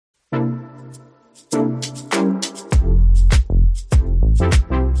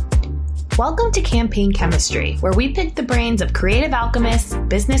Welcome to Campaign Chemistry, where we pick the brains of creative alchemists,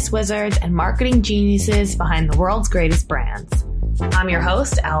 business wizards, and marketing geniuses behind the world's greatest brands. I'm your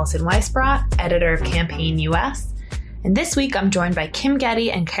host, Allison Weisbrot, editor of Campaign US, and this week I'm joined by Kim Getty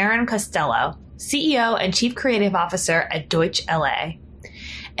and Karen Costello, CEO and Chief Creative Officer at Deutsch LA.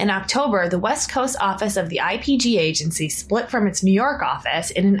 In October, the West Coast office of the IPG agency split from its New York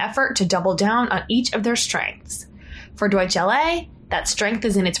office in an effort to double down on each of their strengths. For Deutsch LA, that strength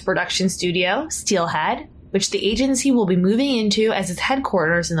is in its production studio, Steelhead, which the agency will be moving into as its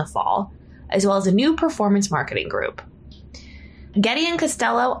headquarters in the fall, as well as a new performance marketing group. Getty and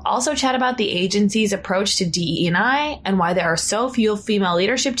Costello also chat about the agency's approach to DE&I and why there are so few female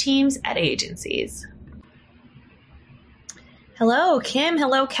leadership teams at agencies. Hello, Kim.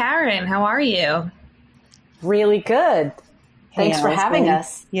 Hello, Karen. How are you? Really good. Thanks for having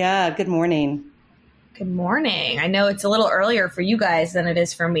us. Yeah, good morning. Good morning. I know it's a little earlier for you guys than it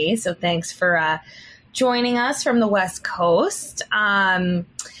is for me, so thanks for joining us from the West Coast.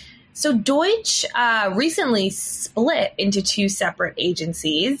 So Deutsch recently split into two separate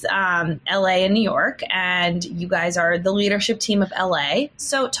agencies, LA and New York, and you guys are the leadership team of LA.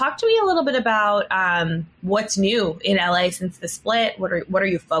 So talk to me a little bit about what's new in LA since the split. What are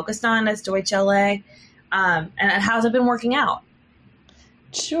you focused on as Deutsch LA, and how's it been working out?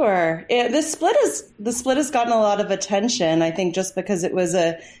 Sure. The split has gotten a lot of attention, I think, just because it was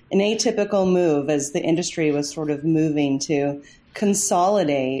an atypical move as the industry was sort of moving to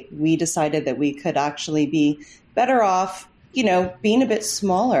consolidate. We decided that we could actually be better off, being a bit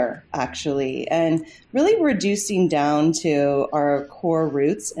smaller, actually, and really reducing down to our core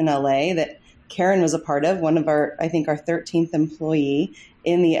roots in LA that Karen was a part of, one of our 13th employee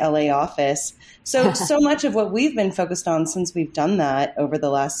in the LA office. So much of what we've been focused on since we've done that over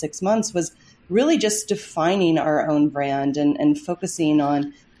the last 6 months was really just defining our own brand and focusing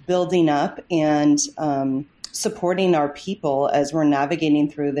on building up and supporting our people as we're navigating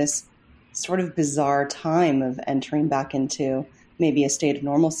through this sort of bizarre time of entering back into maybe a state of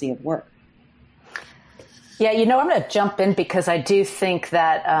normalcy of work. Yeah, I'm going to jump in because I do think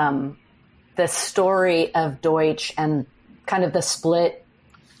that the story of Deutsch and kind of the split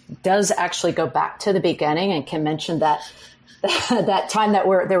does actually go back to the beginning. And Kim mentioned that that time that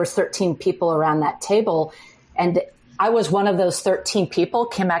there was 13 people around that table. And I was one of those 13 people.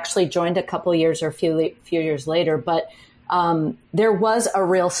 Kim actually joined a couple of years or a few years later. But there was a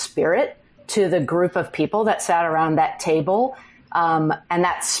real spirit to the group of people that sat around that table. And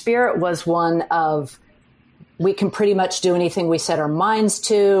that spirit was one of, we can pretty much do anything we set our minds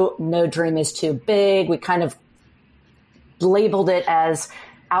to. No dream is too big. We kind of labeled it as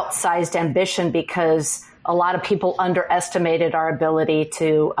outsized ambition because a lot of people underestimated our ability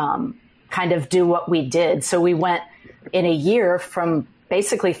to kind of do what we did. So we went in a year from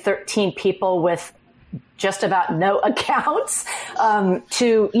basically 13 people with just about no accounts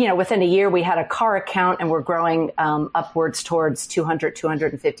to, within a year we had a car account and we're growing upwards towards 200,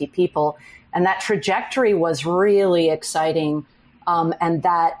 250 people. And that trajectory was really exciting. And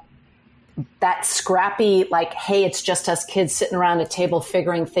that scrappy, like, hey, it's just us kids sitting around a table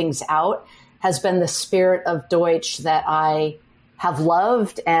figuring things out has been the spirit of Deutsch that I have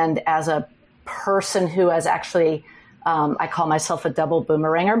loved. And as a person who has actually, I call myself a double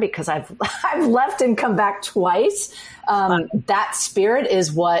boomeranger because I've left and come back twice. That spirit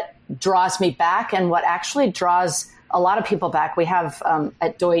is what draws me back and what actually draws a lot of people back. We have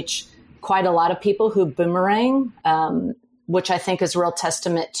at Deutsch quite a lot of people who boomerang, which I think is a real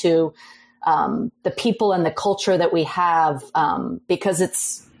testament to the people and the culture that we have, because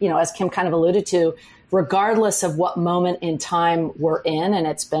it's, as Kim kind of alluded to, regardless of what moment in time we're in, and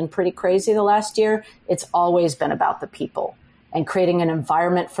it's been pretty crazy the last year, it's always been about the people and creating an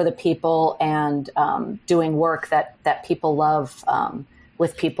environment for the people and doing work that people love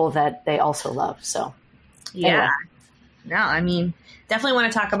with people that they also love. So, yeah. Anyway. No, I mean, definitely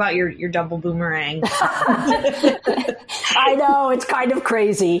want to talk about your double boomerang. I know, it's kind of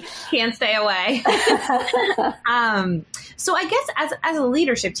crazy. Can't stay away. So I guess as a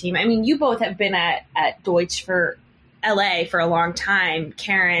leadership team, I mean, you both have been at Deutsch for LA for a long time,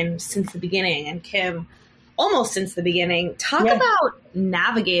 Karen since the beginning and Kim almost since the beginning. Talk about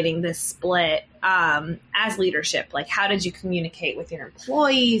navigating this split as leadership. Like, how did you communicate with your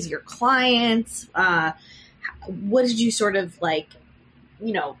employees, your clients? What did you sort of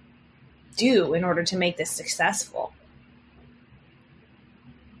do in order to make this successful?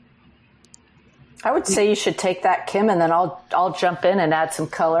 I would say you should take that, Kim, and then I'll jump in and add some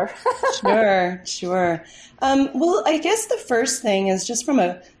color. Sure. Well, I guess the first thing is just from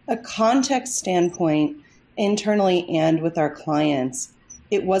a context standpoint, internally and with our clients.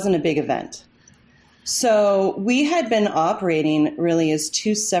 it wasn't a big event. So we had been operating really as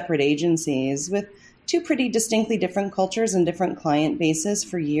two separate agencies with two pretty distinctly different cultures and different client bases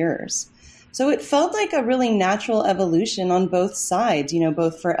for years. So it felt like a really natural evolution on both sides,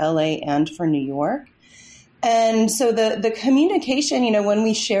 both for LA and for New York. And so the communication, when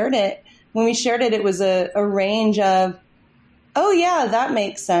we shared it, it was a range of, oh yeah, that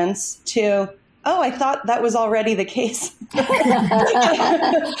makes sense, to, oh, I thought that was already the case. So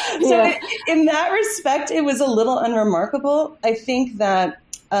in that respect, it was a little unremarkable. I think that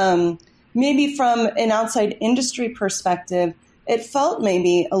maybe from an outside industry perspective, it felt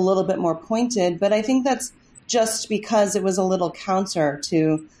maybe a little bit more pointed, but I think that's just because it was a little counter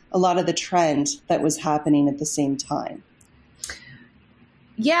to a lot of the trend that was happening at the same time.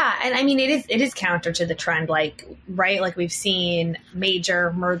 Yeah, and I mean, it is counter to the trend, right? Like we've seen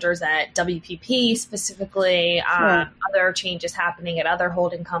major mergers at WPP specifically, other changes happening at other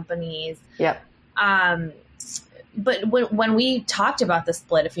holding companies. Yep. But when we talked about the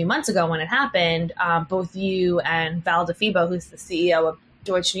split a few months ago when it happened, both you and Val DeFibo, who's the CEO of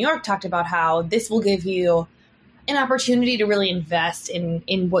Deutsch New York, talked about how this will give you an opportunity to really invest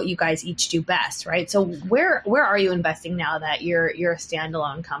in what you guys each do best, right? So where are you investing now that you're a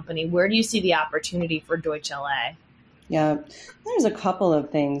standalone company? Where do you see the opportunity for Deutsch LA? Yeah, there's a couple of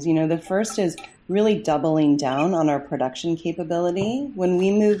things. The first is really doubling down on our production capability. When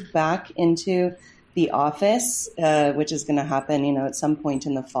we move back into the office, which is going to happen, at some point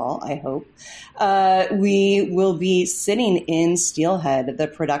in the fall, I hope, we will be sitting in Steelhead, the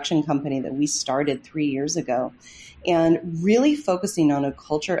production company that we started 3 years ago, and really focusing on a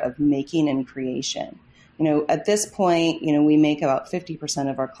culture of making and creation. At this point, we make about 50%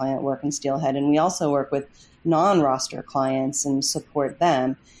 of our client work in Steelhead, and we also work with non-roster clients and support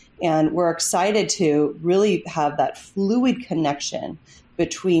them. And we're excited to really have that fluid connection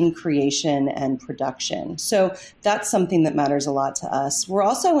between creation and production. So that's something that matters a lot to us. We're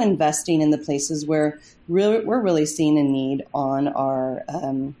also investing in the places where we're really seeing a need on our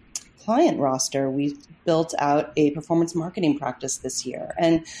client roster. We've built out a performance marketing practice this year,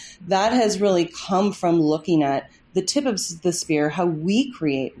 and that has really come from looking at the tip of the spear, how we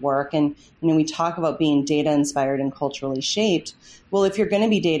create work. And, we talk about being data inspired and culturally shaped. Well, if you're going to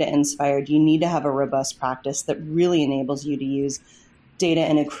be data inspired, you need to have a robust practice that really enables you to use data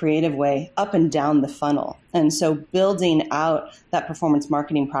in a creative way up and down the funnel. And so building out that performance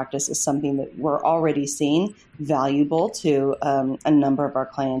marketing practice is something that we're already seeing valuable to a number of our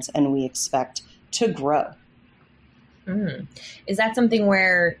clients, and we expect to grow. Is that something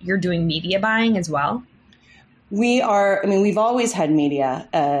where you're doing media buying as well? We are, we've always had media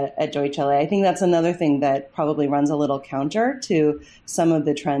at Deutsch LA. I think that's another thing that probably runs a little counter to some of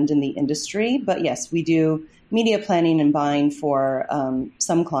the trend in the industry. But yes, we do media planning and buying for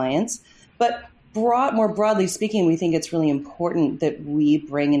some clients. But more broadly speaking, we think it's really important that we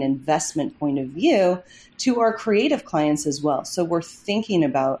bring an investment point of view to our creative clients as well. So we're thinking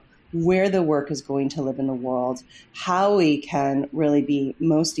about where the work is going to live in the world, how we can really be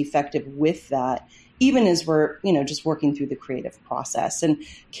most effective with that, even as we're, just working through the creative process. And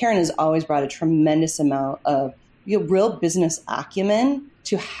Karen has always brought a tremendous amount of real business acumen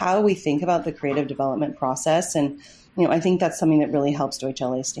to how we think about the creative development process. And, I think that's something that really helps Deutsch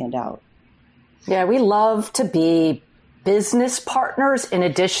LA stand out. Yeah, we love to be business partners in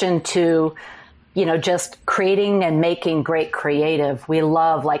addition to, just creating and making great creative. We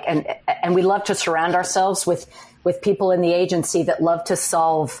love and we love to surround ourselves with people in the agency that love to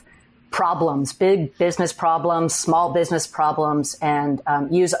solve problems, big business problems, small business problems, and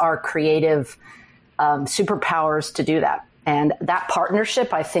use our creative superpowers to do that. And that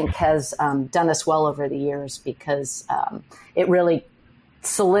partnership, I think, has done us well over the years because it really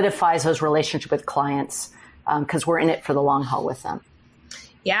solidifies those relationships with clients because we're in it for the long haul with them.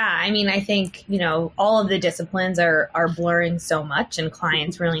 Yeah, I think, all of the disciplines are blurring so much and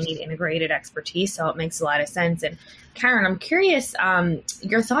clients really need integrated expertise. So it makes a lot of sense. And Karen, I'm curious,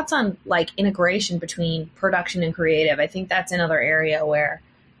 your thoughts on integration between production and creative. I think that's another area where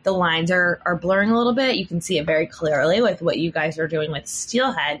the lines are blurring a little bit. You can see it very clearly with what you guys are doing with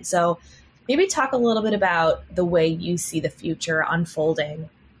Steelhead. So maybe talk a little bit about the way you see the future unfolding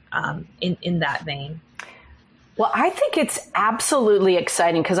in that vein. Well, I think it's absolutely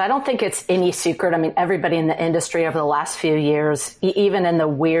exciting because I don't think it's any secret. Everybody in the industry over the last few years, even in the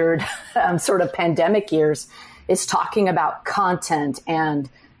weird sort of pandemic years, is talking about content and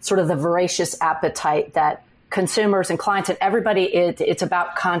sort of the voracious appetite that consumers and clients and everybody, it's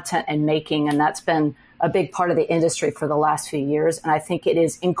about content and making. And that's been a big part of the industry for the last few years. And I think it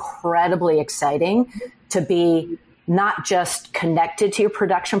is incredibly exciting to be not just connected to your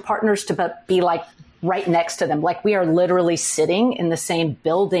production partners, but be like right next to them. Like we are literally sitting in the same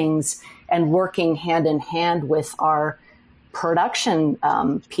buildings and working hand in hand with our production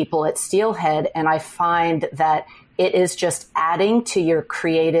people at Steelhead. And I find that it is just adding to your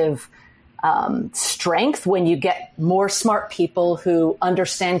creative strength when you get more smart people who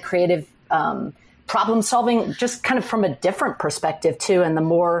understand creative problem solving just kind of from a different perspective too. And the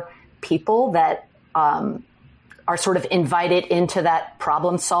more people that are sort of invited into that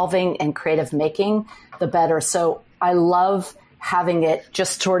problem solving and creative making, the better. So I love having it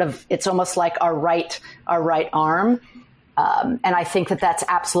just sort of, it's almost like our right arm. And I think that that's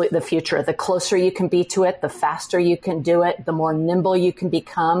absolutely the future. The closer you can be to it, the faster you can do it, the more nimble you can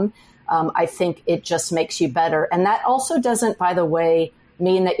become. I think it just makes you better. And that also doesn't, by the way,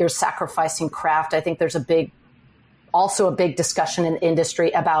 mean that you're sacrificing craft. I think there's also a big discussion in the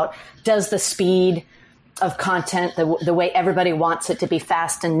industry about, does the speed of content, the way everybody wants it to be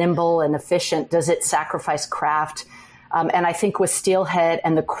fast and nimble and efficient, does it sacrifice craft? And I think with Steelhead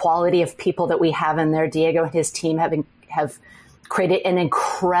and the quality of people that we have in there, Diego and his team have created an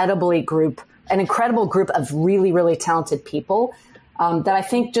incredible group of really, really talented people that I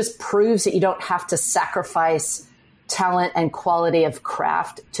think just proves that you don't have to sacrifice talent and quality of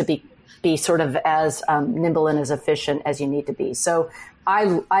craft to be sort of as nimble and as efficient as you need to be. So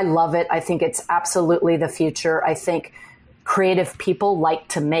I love it. I think it's absolutely the future. I think creative people like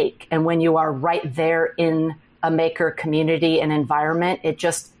to make. And when you are right there in a maker community and environment,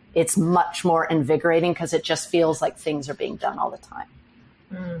 it's much more invigorating because it just feels like things are being done all the time.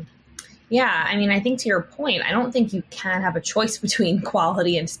 Mm. Yeah. I mean, I think to your point, I don't think you can have a choice between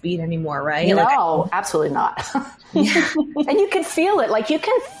quality and speed anymore, right? No, absolutely not. Yeah. And you can feel it. Like you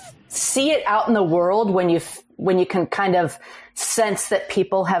can see it out in the world when you can kind of sense that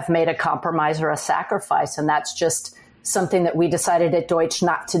people have made a compromise or a sacrifice. And that's just something that we decided at Deutsch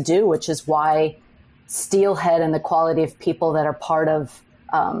not to do, which is why Steelhead and the quality of people that are part of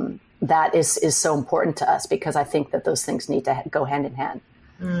that is so important to us, because I think that those things need to go hand in hand.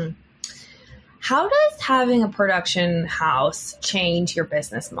 Mm. How does having a production house change your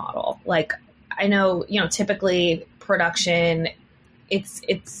business model? Like, I know, typically production,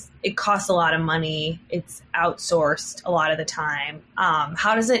 it costs a lot of money. It's outsourced a lot of the time.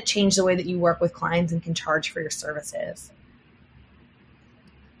 How does it change the way that you work with clients and can charge for your services?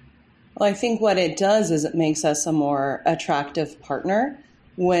 Well, I think what it does is it makes us a more attractive partner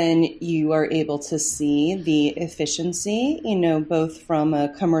when you are able to see the efficiency, both from a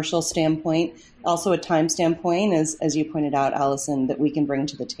commercial standpoint, also a time standpoint, as you pointed out, Allison, that we can bring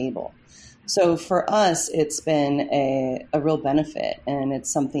to the table. So for us, it's been a real benefit, and it's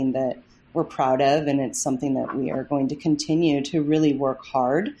something that we're proud of, and it's something that we are going to continue to really work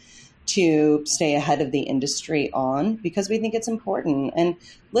hard to stay ahead of the industry on, because we think it's important. And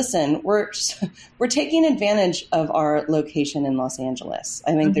listen, we're taking advantage of our location in Los Angeles.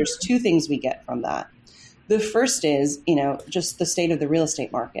 I think there's two things we get from that. The first is, just the state of the real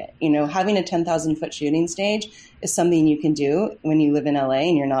estate market. Having a 10,000 foot shooting stage is something you can do when you live in LA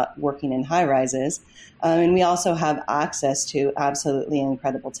and you're not working in high rises. And we also have access to absolutely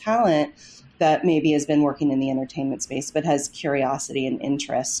incredible talent that maybe has been working in the entertainment space, but has curiosity and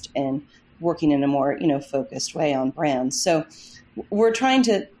interest in working in a more, focused way on brands. So we're trying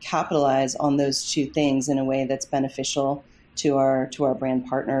to capitalize on those two things in a way that's beneficial to our brand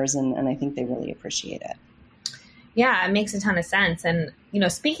partners. And I think they really appreciate it. Yeah, it makes a ton of sense. And,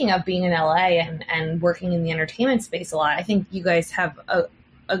 speaking of being in LA and working in the entertainment space a lot, I think you guys have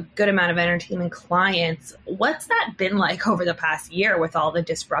a good amount of entertainment clients. What's that been like over the past year with all the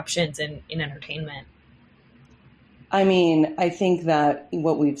disruptions in entertainment? I mean, I think that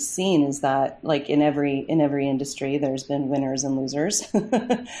what we've seen is that, like in every industry, there's been winners and losers.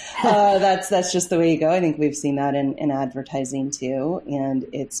 That's just the way you go. I think we've seen that in advertising too, and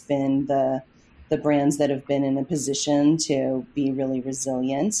it's been the brands that have been in a position to be really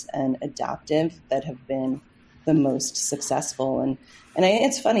resilient and adaptive that have been the most successful. And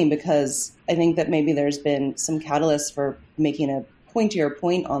it's funny because I think that maybe there's been some catalysts for making a pointier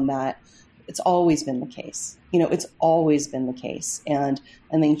point on that. It's always been the case. It's always been the case. And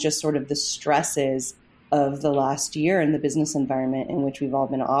I think just sort of the stresses of the last year in the business environment in which we've all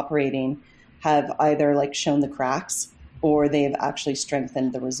been operating have either shown the cracks or they've actually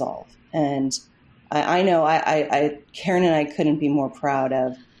strengthened the resolve. And I know Karen and I couldn't be more proud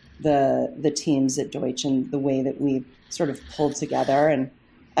of the teams at Deutsch and the way that we've sort of pulled together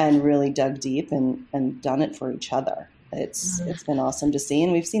and really dug deep and done it for each other. It's been awesome to see,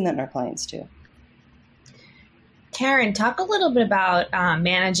 and we've seen that in our clients too. Karen, talk a little bit about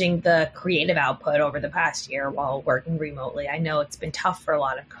managing the creative output over the past year while working remotely. I know it's been tough for a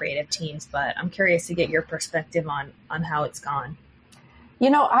lot of creative teams, but I'm curious to get your perspective on how it's gone.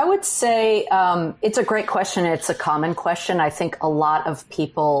 I would say it's a great question. It's a common question. I think a lot of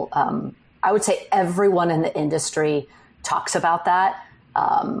people, I would say everyone in the industry talks about that.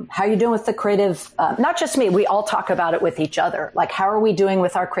 How are you doing with the creative? Not just me. We all talk about it with each other. Like, how are we doing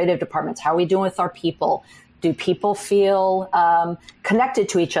with our creative departments? How are we doing with our people? Do people feel connected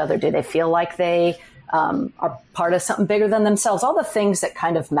to each other? Do they feel like they are part of something bigger than themselves? All the things that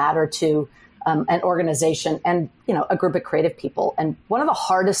kind of matter to an organization and, a group of creative people. And one of the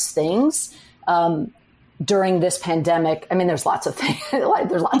hardest things during this pandemic, I mean, there's lots of things,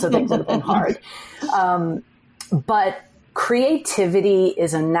 there's lots of things that have been hard. But creativity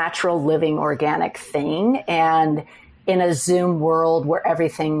is a natural, living, organic thing. And in a Zoom world where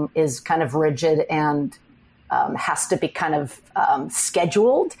everything is kind of rigid and has to be kind of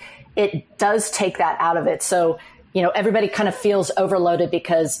scheduled, it does take that out of it. So, everybody kind of feels overloaded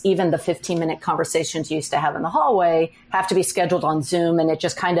because even the 15-minute conversations you used to have in the hallway have to be scheduled on Zoom, and it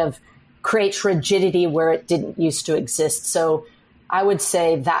just kind of creates rigidity where it didn't used to exist. So I would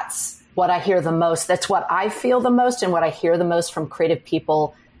say that's what I hear the most. That's what I feel the most and what I hear the most from creative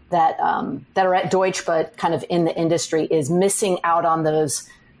people that are at Deutsch, but kind of in the industry, is missing out on those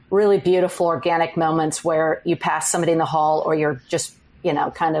really beautiful organic moments where you pass somebody in the hall or you're just,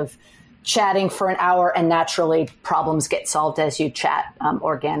 kind of chatting for an hour and naturally problems get solved as you chat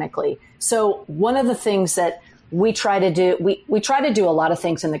organically. So one of the things that we try to do, we try to do a lot of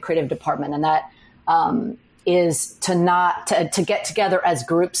things in the creative department, and that is to get together as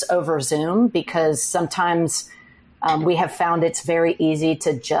groups over Zoom, because sometimes we have found it's very easy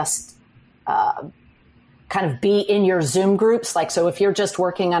to just kind of be in your Zoom groups. Like, so if you're just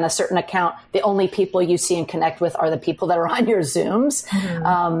working on a certain account, the only people you see and connect with are the people that are on your Zooms.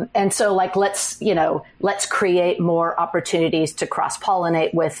 Mm-hmm. And so let's create more opportunities to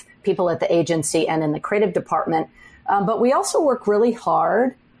cross-pollinate with people at the agency and in the creative department. But we also work really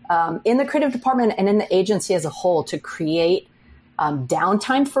hard in the creative department and in the agency as a whole to create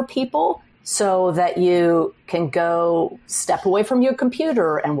downtime for people, so that you can go step away from your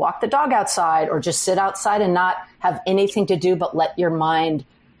computer and walk the dog outside, or just sit outside and not have anything to do but let your mind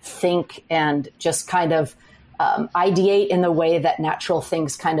think and just kind of ideate in the way that natural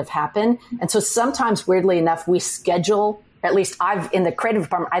things kind of happen. And so sometimes, weirdly enough, we schedule, at least in the creative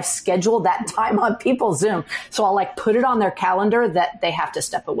department, I've scheduled that time on people's Zoom. So I'll put it on their calendar that they have to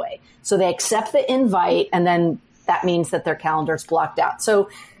step away. So they accept the invite, and then that means that their calendar's blocked out. So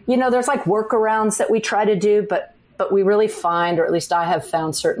there's workarounds that we try to do, but we really find, or at least I have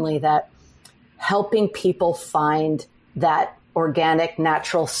found certainly, that helping people find that organic,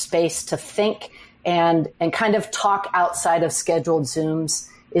 natural space to think and kind of talk outside of scheduled Zooms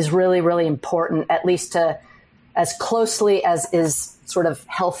is really, really important, at least to as closely as is sort of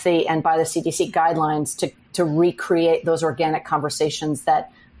healthy and by the CDC guidelines to recreate those organic conversations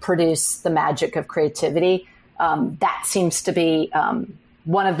that produce the magic of creativity. That seems to be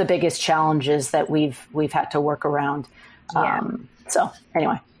one of the biggest challenges that we've had to work around. Yeah. So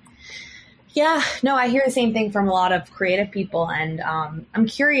anyway. Yeah, no, I hear the same thing from a lot of creative people. And I'm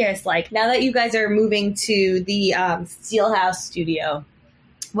curious, now that you guys are moving to the Steelhouse studio,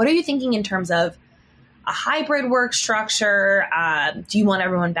 what are you thinking in terms of a hybrid work structure? Do you want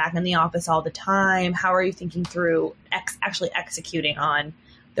everyone back in the office all the time? How are you thinking through actually executing on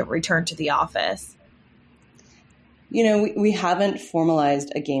the return to the office? We haven't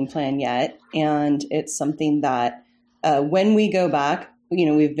formalized a game plan yet, and it's something that when we go back,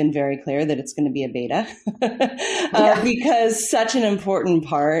 we've been very clear that it's going to be a beta because such an important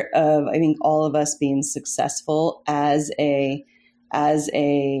part of, I think, all of us being successful as a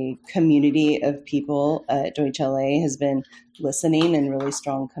community of people at Deutsch LA has been listening and really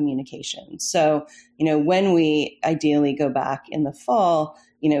strong communication. So, when we ideally go back in the fall,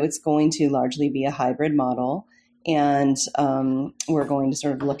 it's going to largely be a hybrid model. And we're going to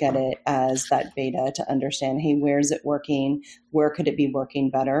sort of look at it as that beta to understand, hey, where is it working? Where could it be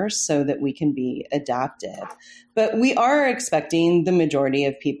working better so that we can be adaptive? But we are expecting the majority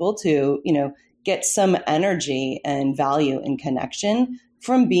of people to, get some energy and value and connection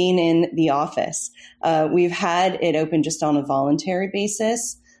from being in the office. We've had it open just on a voluntary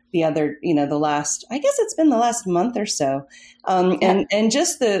basis. The last, I guess it's been the last month or so. And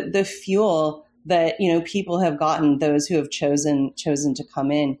just the fuel that, people have gotten, those who have chosen to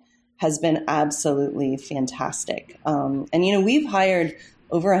come in, has been absolutely fantastic. And we've hired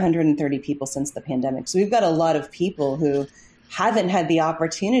over 130 people since the pandemic. So we've got a lot of people who haven't had the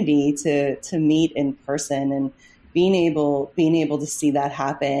opportunity to meet in person being able to see that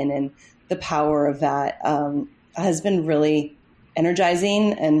happen and the power of that has been really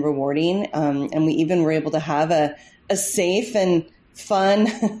energizing and rewarding. And we even were able to have a safe and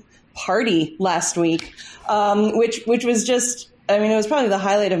fun party last week, which was just, I mean, it was probably the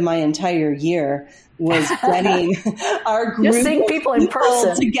highlight of my entire year, was getting our group of people in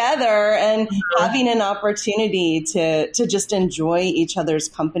person together and having an opportunity to just enjoy each other's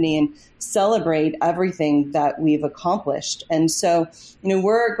company and celebrate everything that we've accomplished. And so,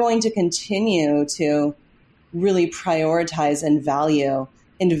 we're going to continue to really prioritize and value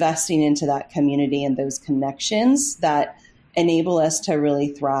investing into that community and those connections that enable us to really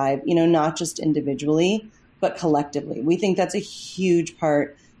thrive, not just individually, but collectively. We think that's a huge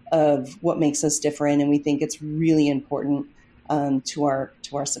part of what makes us different, and we think it's really important to our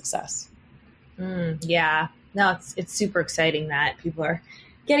success. Yeah, no, it's super exciting that people are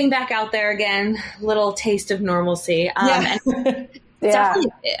getting back out there again. Little taste of normalcy. And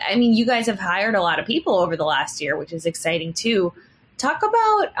definitely, I mean, you guys have hired a lot of people over the last year, which is exciting too. Talk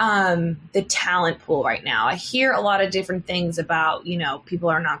about the talent pool right now. I hear a lot of different things about, people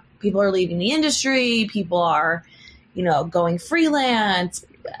are leaving the industry, people are, going freelance.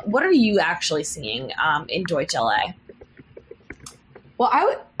 What are you actually seeing in Deutsch LA? Well,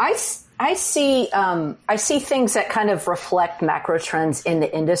 I see things that kind of reflect macro trends in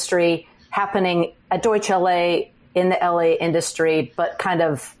the industry happening at Deutsch LA, in the LA industry, but kind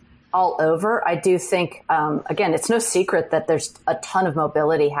of all over. I do think, again, it's no secret that there's a ton of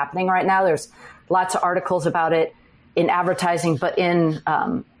mobility happening right now. There's lots of articles about it in advertising, but in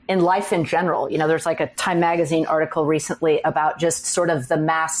life in general. There's like a Time Magazine article recently about just sort of the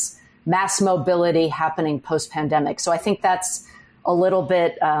mass mobility happening post-pandemic. So I think that's a little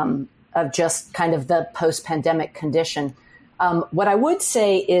bit of just kind of the post-pandemic condition. What I would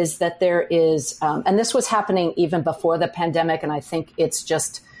say is that there is, and this was happening even before the pandemic, and I think it's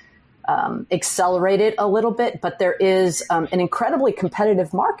just accelerated a little bit, but there is an incredibly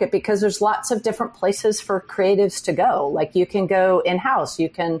competitive market because there's lots of different places for creatives to go. Like you can go in-house, you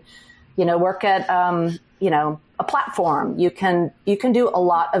can, work at, a platform. You can do a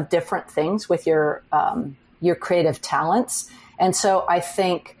lot of different things with your creative talents. And so I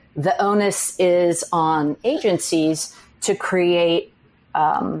think the onus is on agencies to create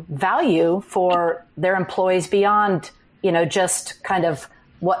value for their employees beyond, just kind of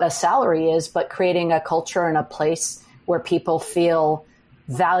what a salary is, but creating a culture and a place where people feel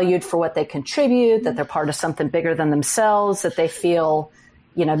valued for what they contribute, that they're part of something bigger than themselves, that they feel,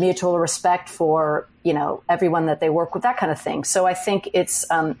 mutual respect for, everyone that they work with, that kind of thing. So I think it's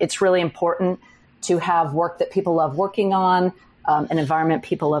really important to have work that people love working on, an environment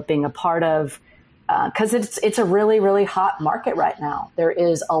people love being a part of, because it's a really, really hot market right now. There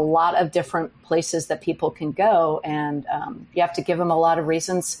is a lot of different places that people can go, and you have to give them a lot of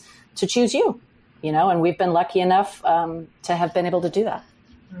reasons to choose you, and we've been lucky enough to have been able to do that.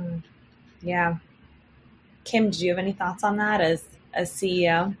 Yeah. Kim, do you have any thoughts on that as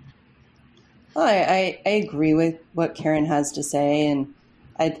CEO? Well, I agree with what Karen has to say, and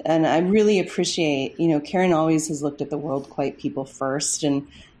I really appreciate, Karen always has looked at the world quite people first, and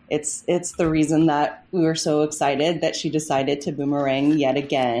it's the reason that we were so excited that she decided to boomerang yet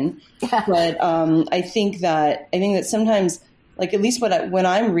again. But I think that sometimes, like at least when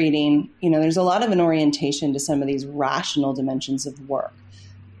I'm reading, there's a lot of an orientation to some of these rational dimensions of work,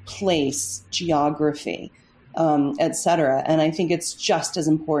 place, geography, et cetera. And I think it's just as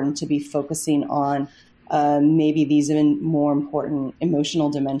important to be focusing on maybe these even more important emotional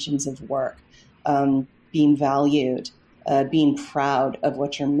dimensions of work, being valued, being proud of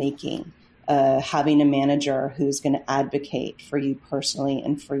what you're making, having a manager who's going to advocate for you personally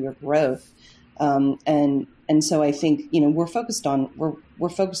and for your growth. And so I think, we're focused on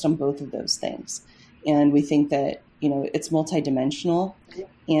both of those things. And we think that, it's multidimensional,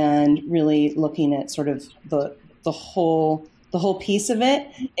 and really looking at sort of the whole piece of it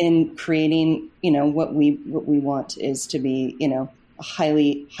and creating, what we want is to be, a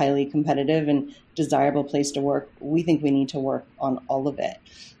highly, highly competitive and desirable place to work. We think we need to work on all of it.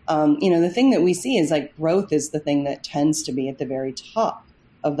 The thing that we see is like growth is the thing that tends to be at the very top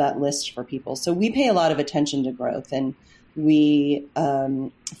of that list for people. So we pay a lot of attention to growth, and we,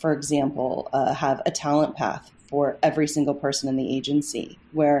 for example, have a talent path for every single person in the agency,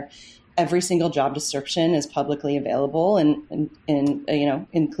 where every single job description is publicly available, and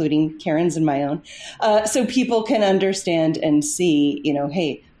including Karen's and my own, so people can understand and see,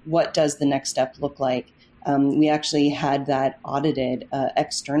 hey, what does the next step look like? We actually had that audited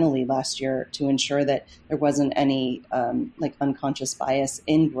externally last year to ensure that there wasn't any unconscious bias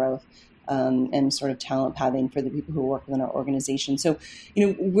in growth. and sort of talent pathing for the people who work within our organization. So,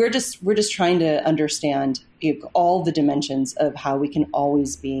 we're just trying to understand all the dimensions of how we can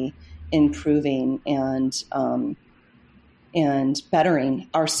always be improving and bettering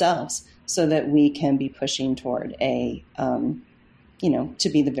ourselves so that we can be pushing toward to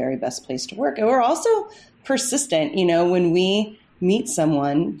be the very best place to work. And we're also persistent, when we meet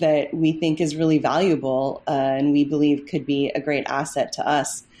someone that we think is really valuable and we believe could be a great asset to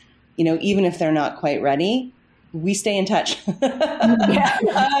us, even if they're not quite ready, we stay in touch. And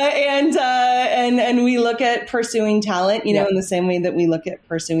we look at pursuing talent, in the same way that we look at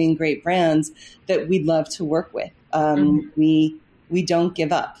pursuing great brands that we'd love to work with. We don't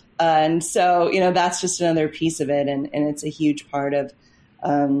give up. And so, that's just another piece of it. And it's a huge part of,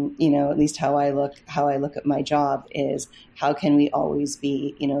 at least how I look at my job is how can we always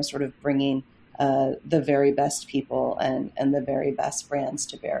be, sort of bringing the very best people and the very best brands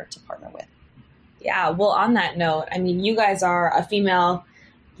to bear to partner with. Yeah. Well, on that note, I mean, you guys are a female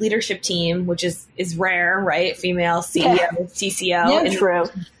leadership team, which is rare, right? Female CEO, CCO true.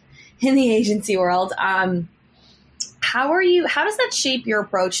 In the agency world. How does that shape your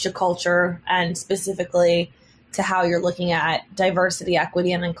approach to culture and specifically to how you're looking at diversity,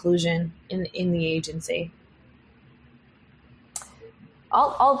 equity, and inclusion in the agency?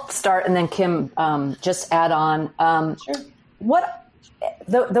 I'll start and then Kim, just add on. Sure.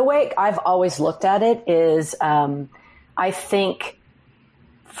 The way I've always looked at it is, I think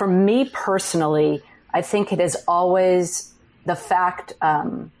for me personally, I think it is always the fact,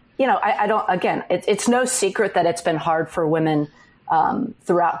 it's no secret that it's been hard for women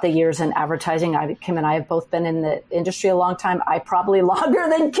throughout the years in advertising. Kim and I have both been in the industry a long time. I probably longer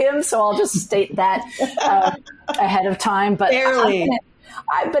than Kim, so I'll just state that ahead of time. But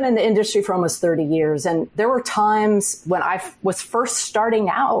I've been in the industry for almost 30 years, and there were times when I was first starting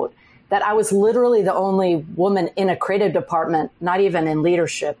out that I was literally the only woman in a creative department, not even in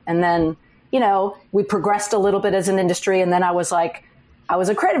leadership. And then, we progressed a little bit as an industry, and then I was a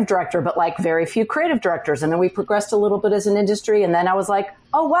creative director, but like very few creative directors. And then we progressed a little bit as an industry. And then I was like,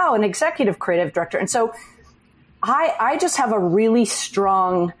 oh, wow, an executive creative director. And so I just have a really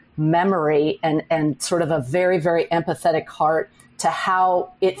strong memory and sort of a very, very empathetic heart to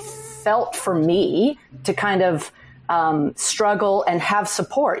how it felt for me to kind of struggle and have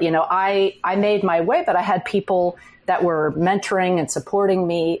support. I made my way, but I had people that were mentoring and supporting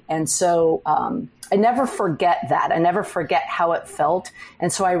me. And so I never forget that. I never forget how it felt.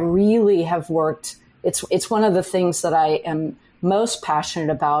 And so I really have worked. It's one of the things that I am most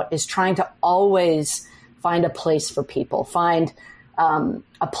passionate about is trying to always find a place for people, find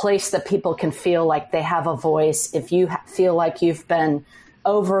a place that people can feel like they have a voice. If you feel like you've been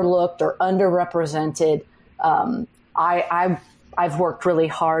overlooked or underrepresented, I've worked really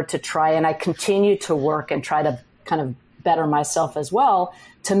hard to try, and I continue to work and try to kind of better myself as well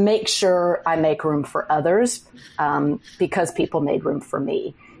to make sure I make room for others because people made room for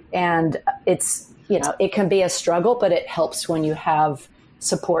me. And it's, it can be a struggle, but it helps when you have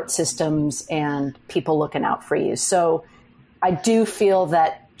support systems and people looking out for you. So I do feel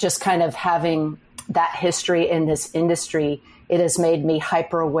that just kind of having that history in this industry, it has made me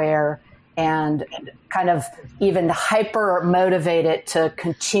hyper aware and kind of even hyper motivated to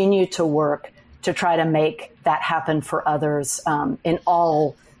continue to work to try to make that happen for others in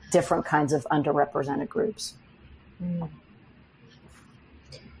all different kinds of underrepresented groups.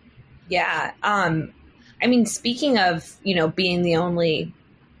 Yeah. I mean, speaking of, being the only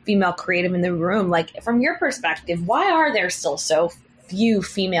female creative in the room, like from your perspective, why are there still so few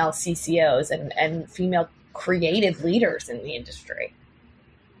female CCOs and female creative leaders in the industry?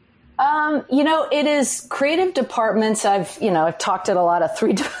 It is creative departments. I've talked at a lot of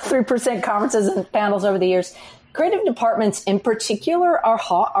 3% conferences and panels over the years. Creative departments in particular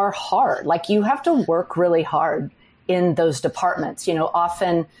are hard. Like you have to work really hard in those departments.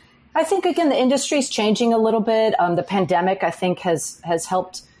 Often, I think, again, the industry is changing a little bit. The pandemic, I think, has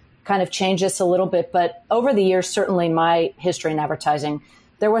helped kind of change this a little bit. But over the years, certainly my history in advertising,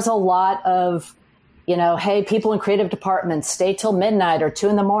 there was a lot of, hey, people in creative departments stay till midnight or 2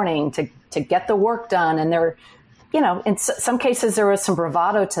 a.m. to get the work done. And there, in some cases there was some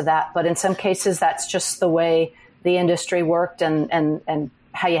bravado to that, but in some cases that's just the way the industry worked and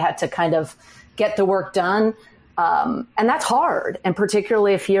how you had to kind of get the work done. And that's hard. And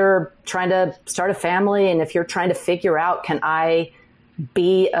particularly if you're trying to start a family and if you're trying to figure out, can I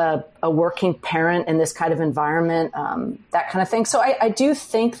be a working parent in this kind of environment, that kind of thing. So I do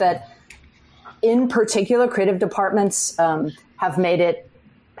think that in particular, creative departments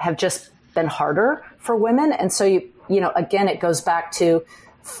have just been harder for women. And so, again, it goes back to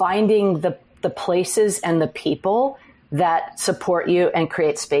finding the places and the people that support you and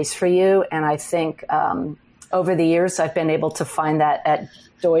create space for you. And I think over the years, I've been able to find that at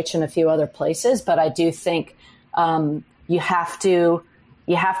Deutsch and a few other places. But I do think you have to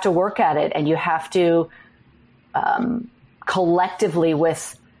work at it, and you have to collectively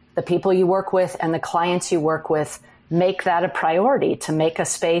with the people you work with and the clients you work with, make that a priority, to make a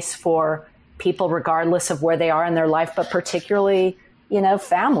space for people regardless of where they are in their life, but particularly,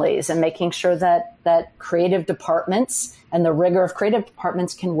 families, and making sure that creative departments and the rigor of creative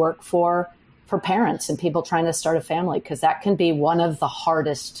departments can work for parents and people trying to start a family, because that can be one of the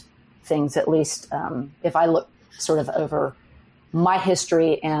hardest things, at least if I look sort of over my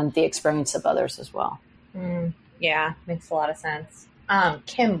history and the experience of others as well. Yeah, makes a lot of sense.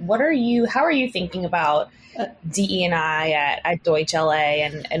 Kim, how are you thinking about DE&I at Deutsch LA,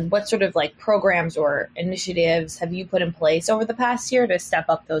 and what sort of like programs or initiatives have you put in place over the past year to step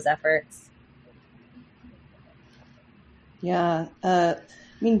up those efforts? Yeah,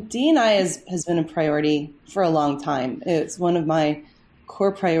 DE&I has been a priority for a long time. It's one of my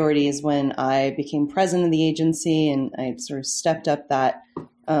core priorities when I became president of the agency, and I sort of stepped up that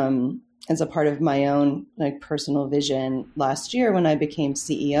as a part of my own personal vision last year when I became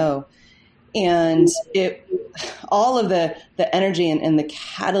CEO. And all of the energy and the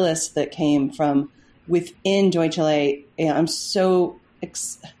catalyst that came from within Deutsch LA, I'm just so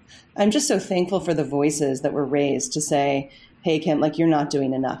thankful for the voices that were raised to say, hey, Kim, you're not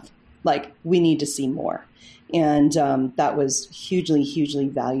doing enough. We need to see more. And that was hugely, hugely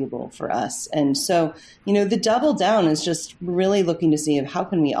valuable for us. And so, the double down is just really looking to see how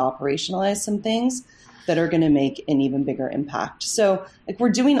can we operationalize some things that are going to make an even bigger impact. So we're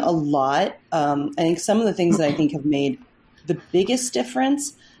doing a lot. I think some of the things that I think have made the biggest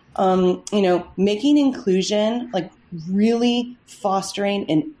difference, making inclusion, really fostering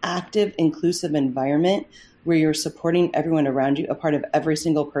an active, inclusive environment where you're supporting everyone around you, a part of every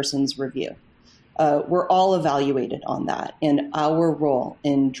single person's review. We're all evaluated on that and our role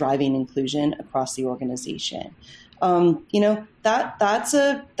in driving inclusion across the organization. That's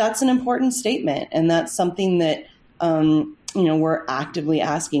an important statement, and that's something that we're actively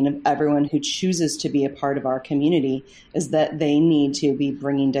asking of everyone who chooses to be a part of our community, is that they need to be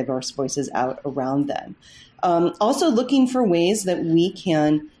bringing diverse voices out around them. Also looking for ways that we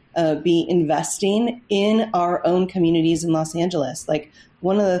can be investing in our own communities in Los Angeles.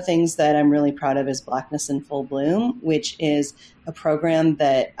 One of the things that I'm really proud of is Blackness in Full Bloom, which is a program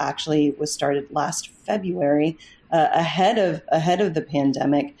that actually was started last February, ahead of the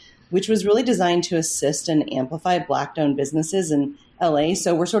pandemic, which was really designed to assist and amplify Black-owned businesses in LA.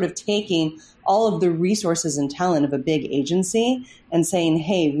 So we're sort of taking all of the resources and talent of a big agency and saying,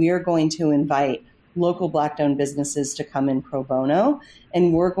 hey, we are going to invite local Black-owned businesses to come in pro bono,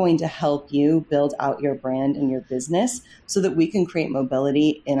 and we're going to help you build out your brand and your business so that we can create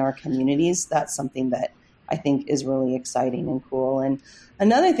mobility in our communities. That's something that I think is really exciting and cool. And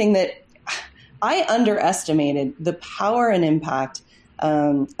another thing that I underestimated the power and impact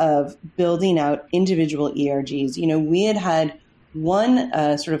of building out individual ERGs. We had one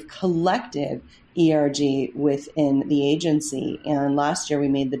sort of collective ERG within the agency, and last year we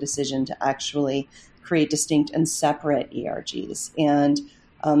made the decision to actually create distinct and separate ERGs. And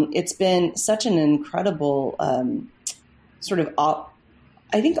it's been such an incredible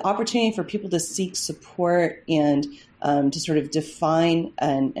opportunity for people to seek support and to sort of define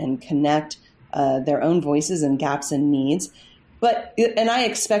and connect their own voices and gaps and needs. And I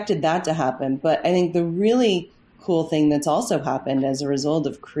expected that to happen. But I think the really cool thing that's also happened as a result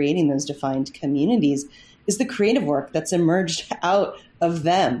of creating those defined communities is the creative work that's emerged out of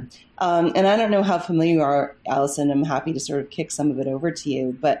them. And I don't know how familiar you are, Allison. I'm happy to sort of kick some of it over to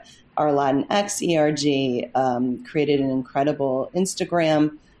you. But our Latinx ERG created an incredible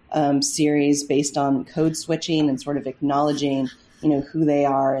Instagram series based on code switching and sort of acknowledging who they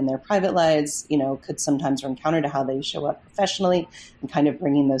are in their private lives, could sometimes run counter to how they show up professionally, and kind of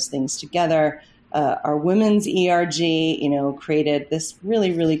bringing those things together. Our women's ERG, created this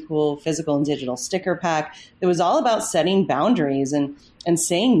really, really cool physical and digital sticker pack that was all about setting boundaries and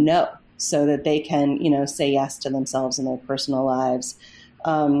saying no so that they can, say yes to themselves in their personal lives.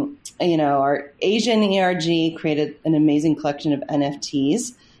 Our Asian ERG created an amazing collection of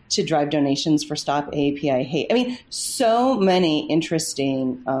NFTs to drive donations for Stop AAPI Hate. I mean, so many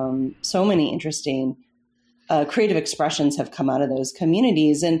interesting creative expressions have come out of those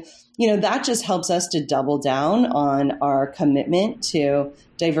communities. And, that just helps us to double down on our commitment to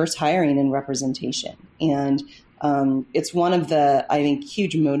diverse hiring and representation. And It's one of the, I think,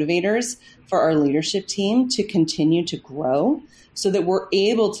 huge motivators for our leadership team to continue to grow so that we're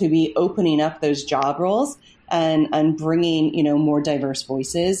able to be opening up those job roles and bringing, more diverse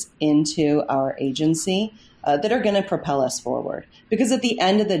voices into our agency that are going to propel us forward. Because at the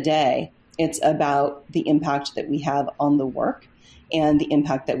end of the day, it's about the impact that we have on the work and the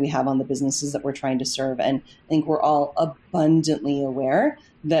impact that we have on the businesses that we're trying to serve. And I think we're all abundantly aware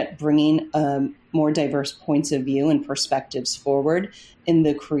that bringing more diverse points of view and perspectives forward in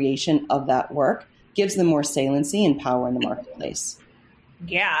the creation of that work gives them more saliency and power in the marketplace.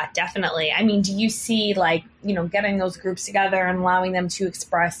 Yeah, definitely. I mean, do you see getting those groups together and allowing them to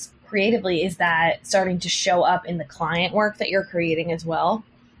express creatively, is that starting to show up in the client work that you're creating as well?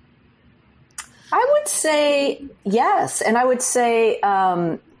 I would say yes. And I would say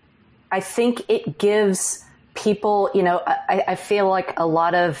I think it gives people, I feel like a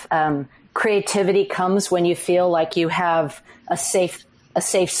lot of creativity comes when you feel like you have a safe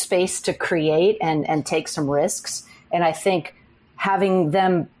space to create and take some risks. And I think having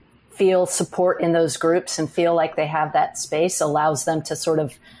them feel support in those groups and feel like they have that space allows them to sort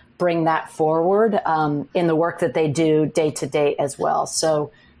of bring that forward in the work that they do day to day as well.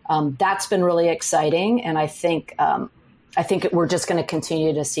 So that's been really exciting. And I think we're just going to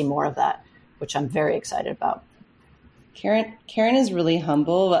continue to see more of that, which I'm very excited about. Karen is really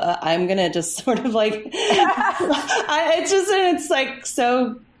humble. I'm going to just sort of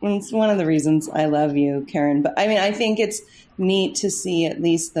it's one of the reasons I love you, Karen. But I mean, I think it's neat to see at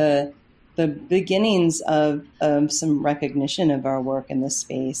least the beginnings of some recognition of our work in this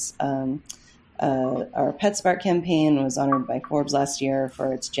space. Our PetSmart campaign was honored by Forbes last year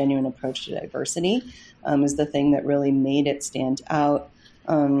for its genuine approach to diversity, is the thing that really made it stand out.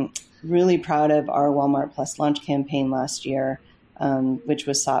 Really proud of our Walmart Plus launch campaign last year, which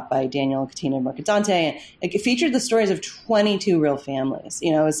was sought by Daniel, Katina, and Mercadante. It featured the stories of 22 real families.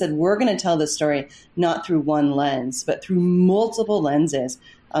 It said, we're going to tell this story not through one lens, but through multiple lenses,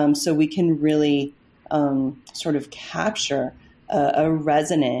 so we can really sort of capture a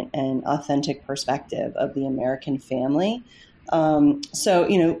resonant and authentic perspective of the American family. So,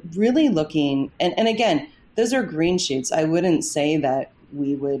 really looking, and again, those are green shoots. I wouldn't say that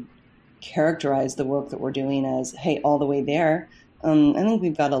we would characterize the work that we're doing as, hey, all the way there. I think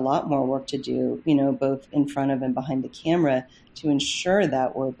we've got a lot more work to do, both in front of and behind the camera to ensure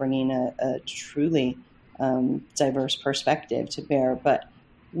that we're bringing a truly diverse perspective to bear. But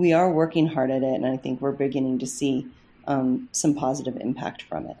we are working hard at it, and I think we're beginning to see some positive impact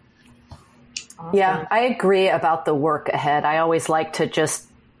from it. Awesome. Yeah, I agree about the work ahead. I always like to just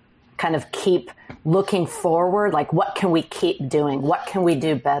kind of keep looking forward, like what can we keep doing? What can we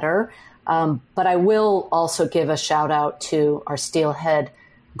do better? But I will also give a shout out to our Steelhead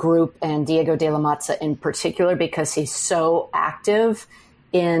group and Diego de la Maza in particular, because he's so active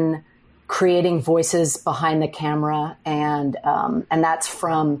in creating voices behind the camera. And that's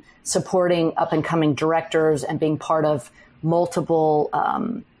from supporting up and coming directors and being part of multiple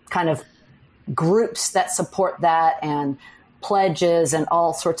kind of groups that support that and pledges and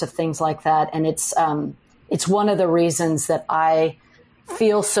all sorts of things like that. And it's one of the reasons that I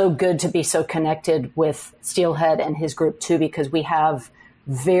feel so good to be so connected with Steelhead and his group too, because we have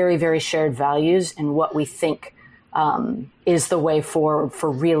very, very shared values in what we think is the way forward for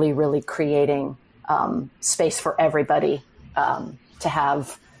really, really creating space for everybody to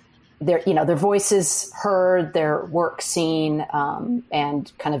have their voices heard, their work seen,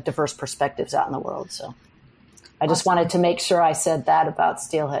 and kind of diverse perspectives out in the world. So I just wanted to make sure I said that about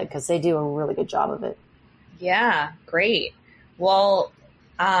Steelhead, because they do a really good job of it. Yeah, great. Well,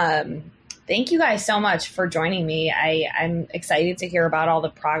 thank you guys so much for joining me. I'm excited to hear about all the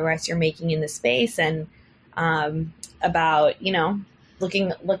progress you're making in the space, and about,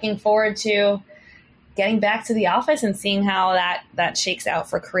 looking forward to getting back to the office and seeing how that shakes out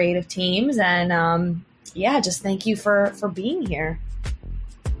for creative teams. And just thank you for being here.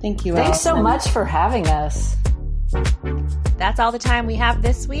 Thank you. Thanks so much for having us. That's all the time we have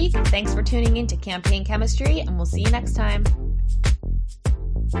this week. Thanks for tuning in to Campaign Chemistry, and we'll see you next time.